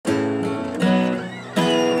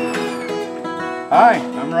Hi,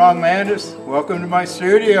 I'm Ron Mandis. Welcome to my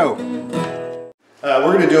studio. We're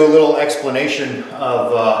going to do a little explanation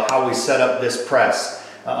of how we set up this press.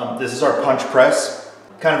 This is our punch press,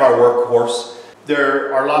 kind of our workhorse.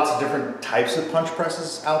 There are lots of different types of punch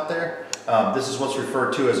presses out there. This is what's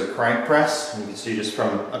referred to as a crank press. You can see just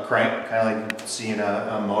from a crank, kind of like you see in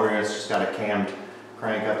a motor, it's just got a cammed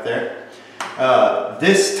crank up there.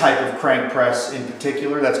 This type of crank press in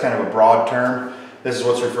particular, that's kind of a broad term. This is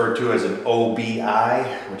what's referred to as an OBI,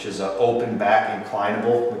 which is an open back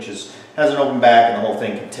inclinable, which has an open back and the whole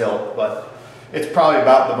thing can tilt, but it's probably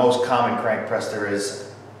about the most common crank press there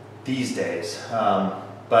is these days.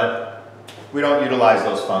 But we don't utilize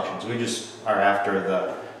those functions. We just are after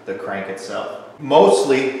the crank itself.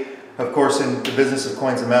 Mostly, of course, in the business of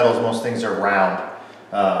coins and metals, most things are round.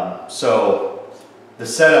 So the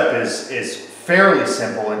setup is fairly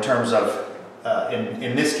simple in terms of,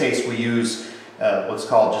 in this case, we use what's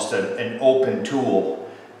called just an open tool.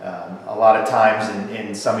 A lot of times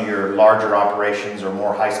in some of your larger operations or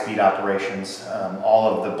more high-speed operations,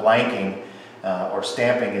 all of the blanking or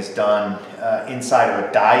stamping is done inside of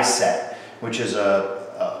a die set, which is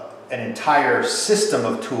an entire system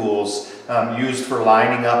of tools used for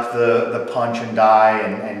lining up the punch and die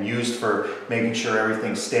and used for making sure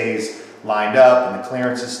everything stays lined up and the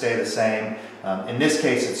clearances stay the same. In this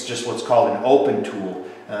case, it's just what's called an open tool.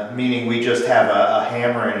 Meaning we just have a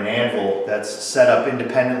hammer and an anvil that's set up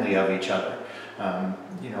independently of each other.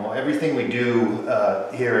 You know, everything we do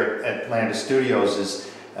here at Landis Studios is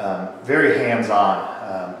very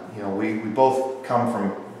hands-on. You know, we both come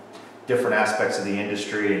from different aspects of the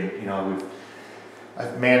industry, and you know,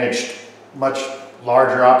 I've managed much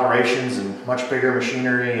larger operations and much bigger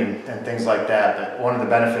machinery and things like that. But one of the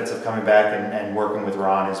benefits of coming back and working with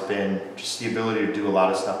Ron has been just the ability to do a lot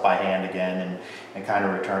of stuff by hand again and kind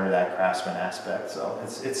of return to that craftsman aspect. So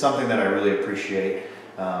it's something that I really appreciate,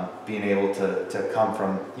 being able to come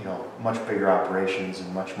from, you know, much bigger operations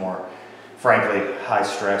and much more, frankly, high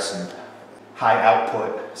stress and high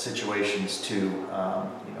output situations to,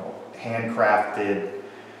 you know, handcrafted,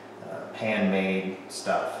 handmade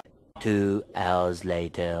stuff. 2 hours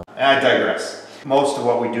later. I digress. Most of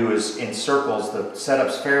what we do is in circles. The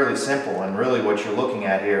setup's fairly simple, and really what you're looking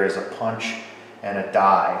at here is a punch and a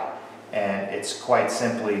die. And it's quite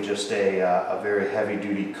simply just a very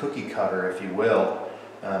heavy-duty cookie cutter, if you will.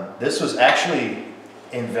 This was actually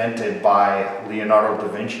invented by Leonardo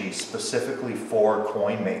da Vinci specifically for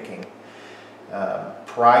coin making.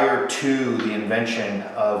 Prior to the invention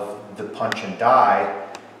of the punch and die,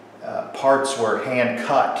 parts were hand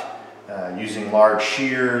cut using large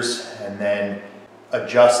shears and then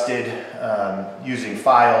adjusted using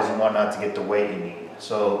files and whatnot to get the weight you need.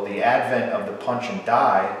 So the advent of the punch and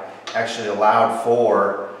die actually allowed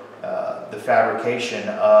for the fabrication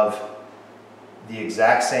of the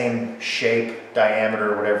exact same shape,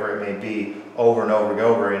 diameter, whatever it may be, over and over and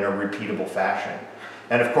over in a repeatable fashion.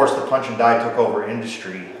 And of course the punch and die took over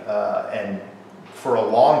industry and for a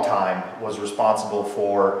long time was responsible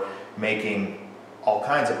for making all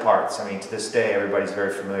kinds of parts. I mean, to this day, everybody's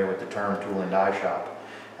very familiar with the term tool and die shop.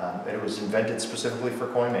 It was invented specifically for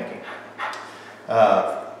coin making.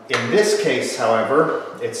 In this case, however,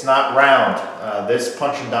 it's not round. This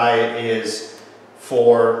punch and die is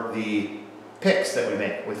for the picks that we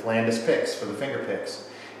make with Landis picks, for the finger picks.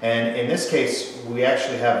 And in this case, we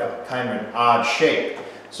actually have kind of an odd shape.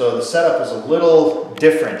 So the setup is a little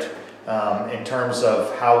different in terms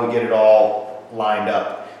of how we get it all lined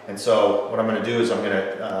up. And so what I'm going to do is I'm going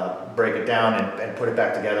to break it down and put it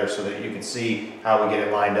back together so that you can see how we get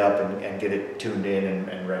it lined up and get it tuned in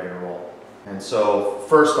and ready to roll. And so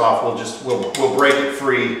first off, we'll break it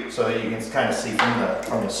free so that you can kind of see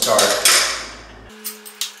from the start.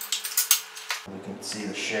 You can see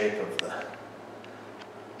the shape of the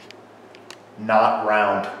not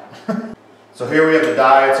round. So here we have the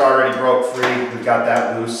die. It's already broke free. We've got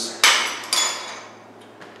that loose.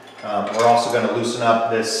 We're also going to loosen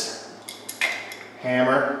up this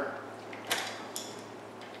hammer.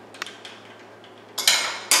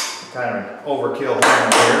 Kind of an overkill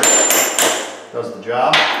hammer here. Does the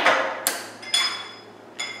job.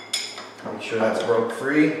 Make sure that's broke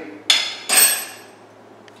free.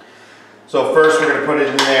 So first we're going to put it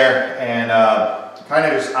in there and kind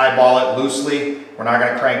of just eyeball it loosely. We're not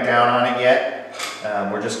going to crank down on it yet.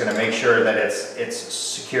 We're just going to make sure that it's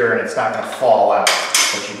secure and it's not going to fall out.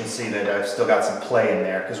 But you can see that I've still got some play in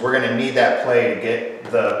there because we're going to need that play to get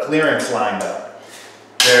the clearance lined up.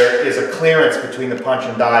 There is a clearance between the punch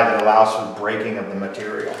and die that allows for the breaking of the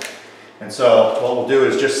material. And so what we'll do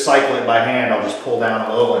is just cycle it by hand. I'll just pull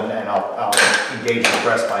down a little and I'll engage the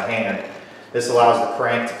press by hand. This allows the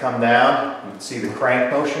crank to come down. You can see the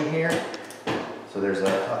crank motion here. So there's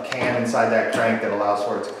a cam inside that crank that allows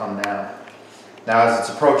for it to come down. Now as it's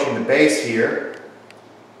approaching the base here,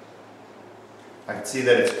 I can see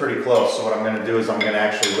that it's pretty close. So what I'm going to do is I'm going to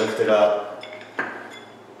actually lift it up.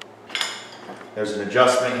 There's an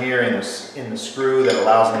adjustment here in the screw that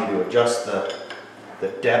allows me to adjust the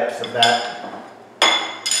depth of that.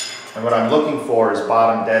 And what I'm looking for is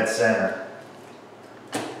bottom dead center.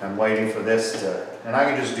 I'm waiting for this to, and I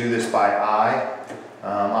can just do this by eye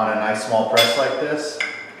on a nice small press like this.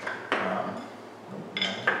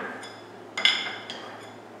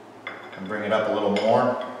 And bring it up a little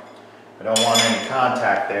more. I don't want any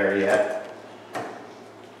contact there yet.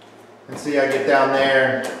 And see, I get down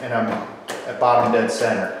there and I'm at bottom dead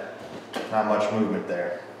center. Not much movement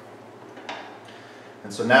there.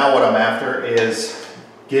 And so now what I'm after is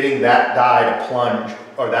getting that die to plunge,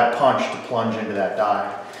 or that punch to plunge into that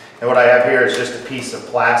die. And what I have here is just a piece of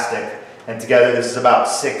plastic, and together this is about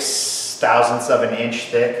 6/1000ths of an inch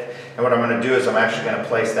thick. And what I'm going to do is I'm actually going to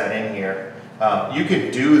place that in here. You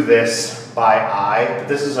could do this by eye, but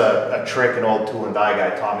this is a trick an old tool and die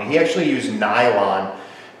guy taught me. He actually used nylon,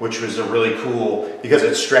 which was a really cool, because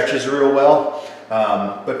it stretches real well.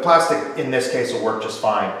 But plastic in this case will work just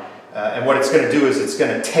fine. And what it's going to do is it's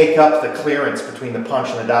going to take up the clearance between the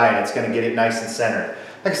punch and the die, and it's going to get it nice and centered.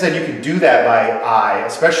 Like I said, you can do that by eye,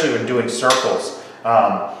 especially when doing circles.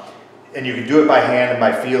 And you can do it by hand and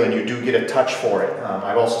by feel, and you do get a touch for it.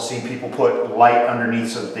 I've also seen people put light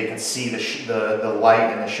underneath so that they can see the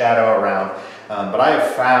light and the shadow around. But I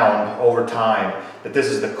have found over time that this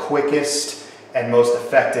is the quickest and most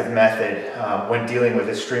effective method when dealing with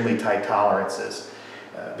extremely tight tolerances.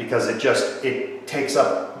 Because it takes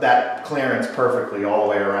up that clearance perfectly all the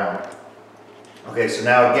way around. Okay, so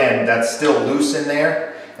now again, that's still loose in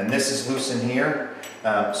there, and this is loose in here.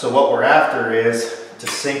 So what we're after is to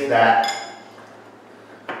sink that.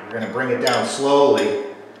 We're going to bring it down slowly,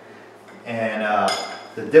 and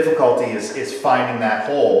the difficulty is finding that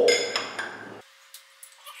hole.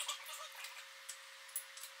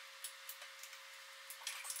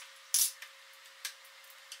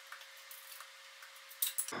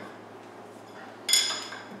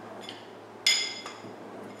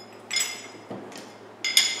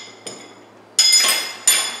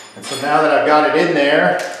 And so now that I've got it in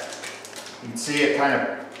there, you can see it kind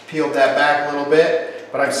of peeled that back a little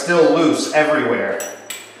bit, but I'm still loose everywhere.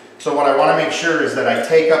 So what I want to make sure is that I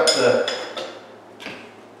take up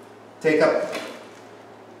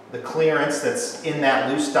the clearance that's in that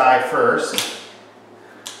loose die first.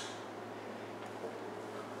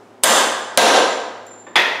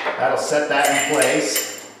 That'll set that in place.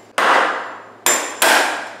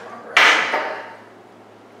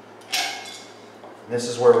 This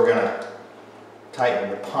is where we're going to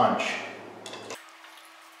tighten the punch.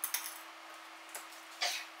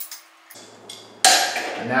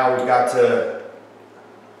 And now we've got to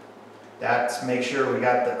make sure we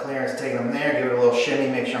got the clearance taken from there, give it a little shimmy,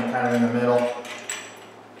 make sure I'm kind of in the middle.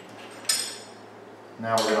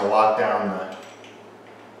 Now we're going to lock down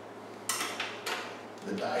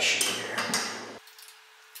the die sheet here.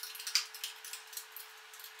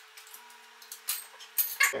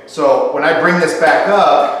 So when I bring this back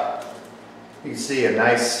up, you can see a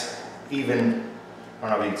nice, even, I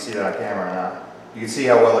don't know if you can see that on camera or not. You can see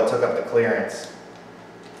how well it took up the clearance.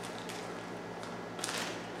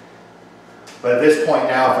 But at this point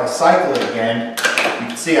now, if I cycle it again, you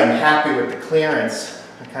can see I'm happy with the clearance.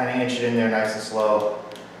 I kind of inch it in there nice and slow.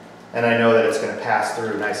 And I know that it's going to pass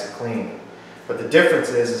through nice and clean. But the difference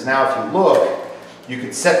is now if you look, you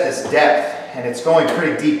can set this depth, and it's going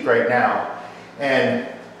pretty deep right now. And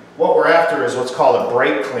what we're after is what's called a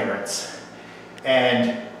break clearance.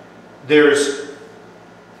 And there's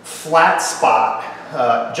flat spot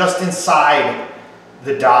just inside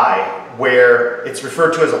the die where it's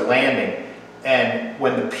referred to as a landing. And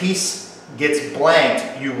when the piece gets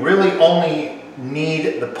blanked, you really only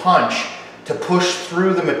need the punch to push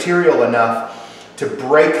through the material enough to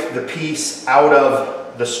break the piece out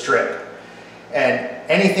of the strip. And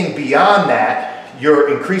anything beyond that,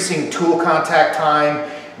 you're increasing tool contact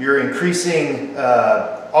time, you're increasing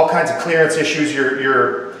all kinds of clearance issues,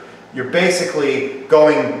 you're basically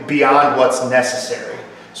going beyond what's necessary.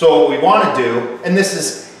 So what we want to do, and this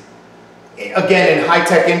is, again, in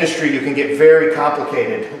high-tech industry, you can get very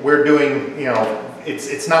complicated. We're doing, you know,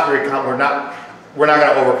 it's not very we're not going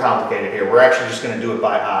to overcomplicate it here. We're actually just going to do it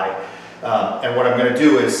by eye. And what I'm going to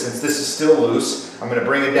do is, since this is still loose, I'm going to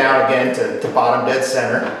bring it down again to bottom dead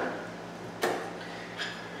center.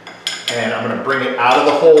 And I'm going to bring it out of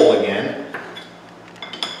the hole again.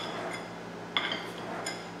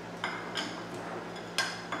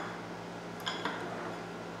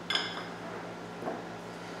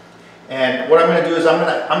 And what I'm going to do is I'm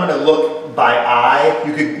going to look by eye.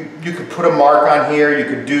 You could put a mark on here. You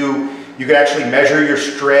could actually measure your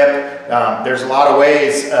strip. There's a lot of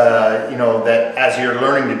ways, you know, that as you're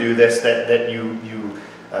learning to do this, that you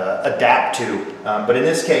adapt to. But in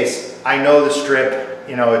this case, I know the strip.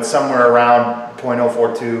 You know, it's somewhere around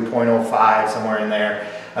 0.042, 0.05, somewhere in there.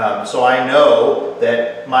 So I know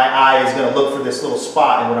that my eye is going to look for this little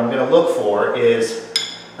spot, and what I'm going to look for is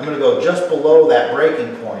I'm going to go just below that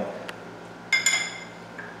breaking point.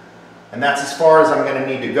 And that's as far as I'm going to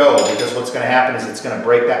need to go, because what's going to happen is it's going to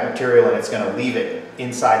break that material and it's going to leave it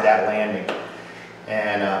inside that landing.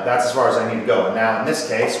 And that's as far as I need to go. And now in this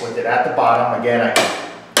case, with it at the bottom, again,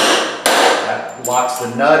 that locks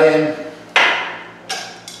the nut in,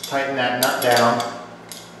 tighten that nut down.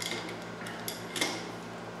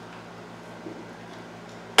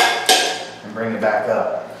 And bring it back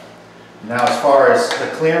up. Now as far as the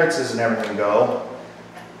clearances and everything go,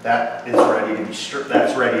 that is ready to be stripped,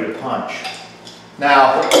 that's ready to punch.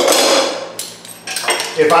 Now,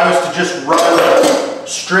 if I was to just run a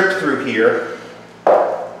strip through here,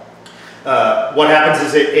 what happens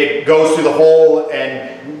is it goes through the hole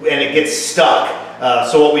and it gets stuck.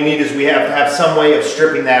 So what we need is we have to have some way of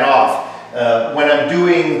stripping that off. When I'm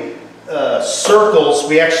doing circles,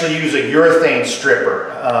 we actually use a urethane stripper,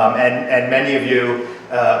 and many of you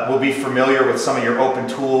will be familiar with some of your open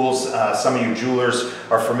tools. Some of you jewelers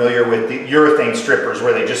are familiar with the urethane strippers,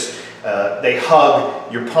 where they just they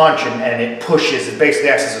hug your punch and it pushes. It basically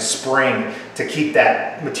acts as a spring to keep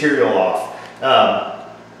that material off.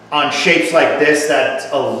 On shapes like this,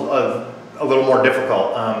 that's a little more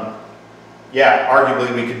difficult. Yeah,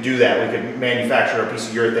 arguably we could do that. We could manufacture a piece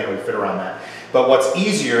of urethane that would fit around that. But what's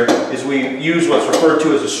easier is we use what's referred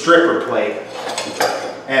to as a stripper plate.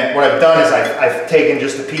 And what I've done is I've taken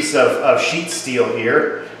just a piece of sheet steel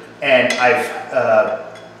here, and I've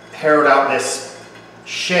harrowed out this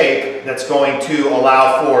shape that's going to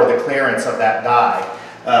allow for the clearance of that die.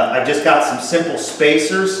 I've just got some simple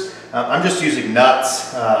spacers. I'm just using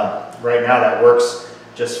nuts. Right now that works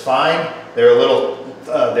just fine. They're a little,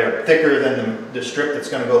 they're thicker than the strip that's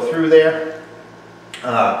going to go through there.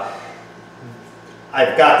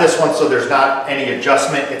 I've got this one so there's not any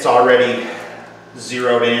adjustment. It's already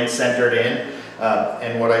zeroed in, centered in.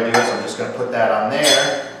 And what I do is I'm just going to put that on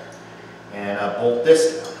there and bolt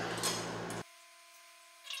this down.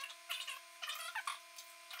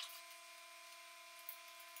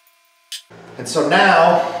 And so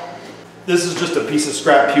now, this is just a piece of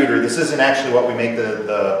scrap pewter. This isn't actually what we make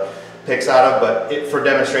the picks out of, but for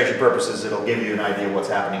demonstration purposes, it'll give you an idea of what's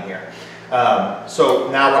happening here. So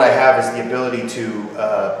now what I have is the ability to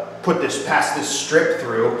pass this strip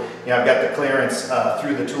through. You know, I've got the clearance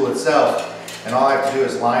through the tool itself, and all I have to do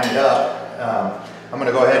is line it up. I'm going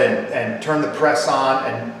to go ahead and turn the press on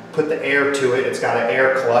and put the air to it. It's got an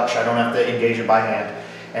air clutch. I don't have to engage it by hand.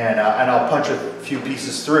 And I'll punch a few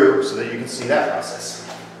pieces through so that you can see that process.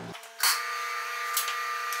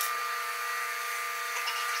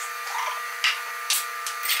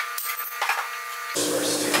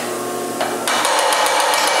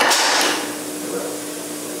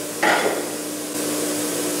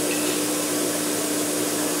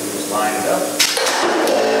 Line it up.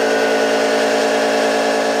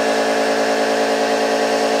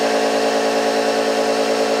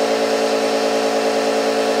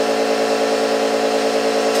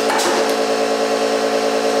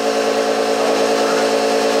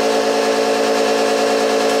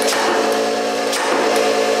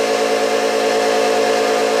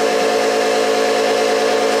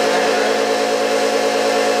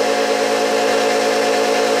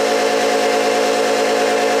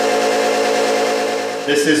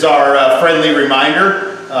 This is our friendly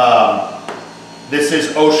reminder. This is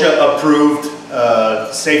OSHA approved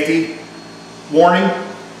safety warning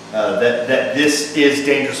that this is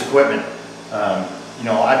dangerous equipment. You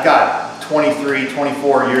know, I've got 23,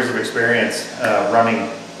 24 years of experience running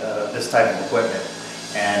this type of equipment,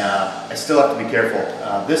 and I still have to be careful.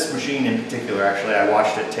 This machine in particular, actually, I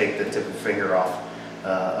watched it take the tip of the finger off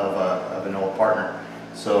of an old partner.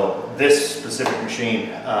 So this specific machine,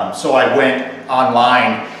 so I went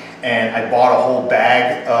online and I bought a whole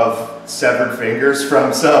bag of severed fingers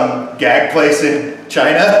from some gag place in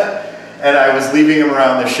China, and I was leaving him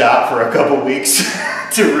around the shop for a couple weeks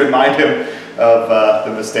to remind him of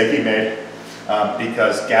the mistake he made,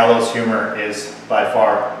 because gallows humor is by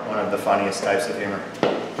far one of the funniest types of humor.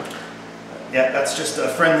 Yeah, that's just a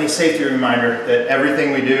friendly safety reminder that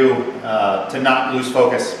everything we do to not lose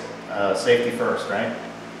focus. Safety first, right?